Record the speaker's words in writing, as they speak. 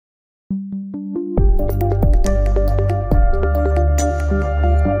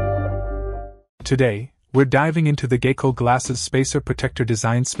Today, we're diving into the Gaekol Glasses Spacer Protector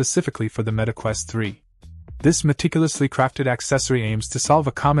designed specifically for the Meta Quest 3. This meticulously crafted accessory aims to solve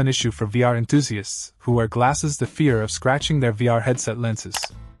a common issue for VR enthusiasts who wear glasses: the fear of scratching their VR headset lenses.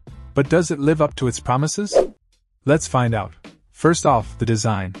 But does it live up to its promises? Let's find out. First off, the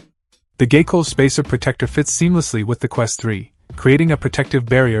design. The Gaekol Spacer Protector fits seamlessly with the Quest 3, creating a protective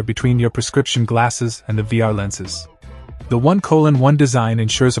barrier between your prescription glasses and the VR lenses. The 1:1 design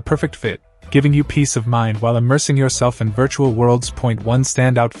ensures a perfect fit, giving you peace of mind while immersing yourself in virtual worlds. One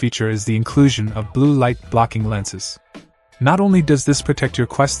standout feature is the inclusion of blue light blocking lenses. Not only does this protect your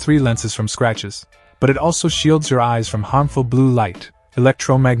Quest 3 lenses from scratches, but it also shields your eyes from harmful blue light,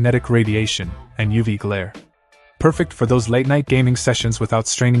 electromagnetic radiation, and UV glare. Perfect for those late-night gaming sessions without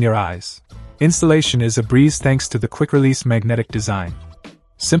straining your eyes. Installation is a breeze thanks to the quick-release magnetic design.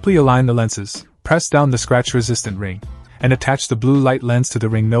 Simply align the lenses, press down the scratch-resistant ring, and attach the blue light lens to the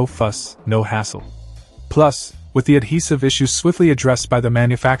ring. No fuss, no hassle. Plus, with the adhesive issue swiftly addressed by the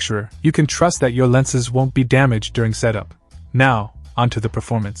manufacturer, you can trust that your lenses won't be damaged during setup. Now, onto the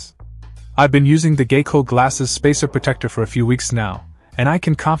performance. I've been using the Gaekol Glasses Spacer Protector for a few weeks now, and I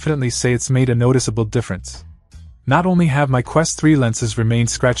can confidently say it's made a noticeable difference. Not only have my Quest 3 lenses remained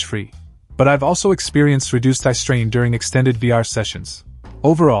scratch-free, but I've also experienced reduced eye strain during extended VR sessions.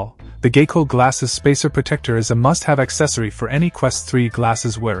 Overall, the Gaekol Glasses Spacer Protector is a must-have accessory for any Quest 3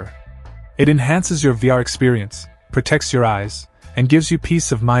 glasses wearer. It enhances your VR experience, protects your eyes, and gives you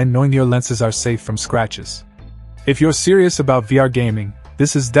peace of mind knowing your lenses are safe from scratches. If you're serious about VR gaming,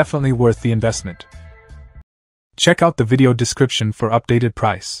 this is definitely worth the investment. Check out the video description for updated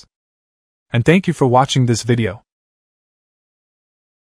price. And thank you for watching this video.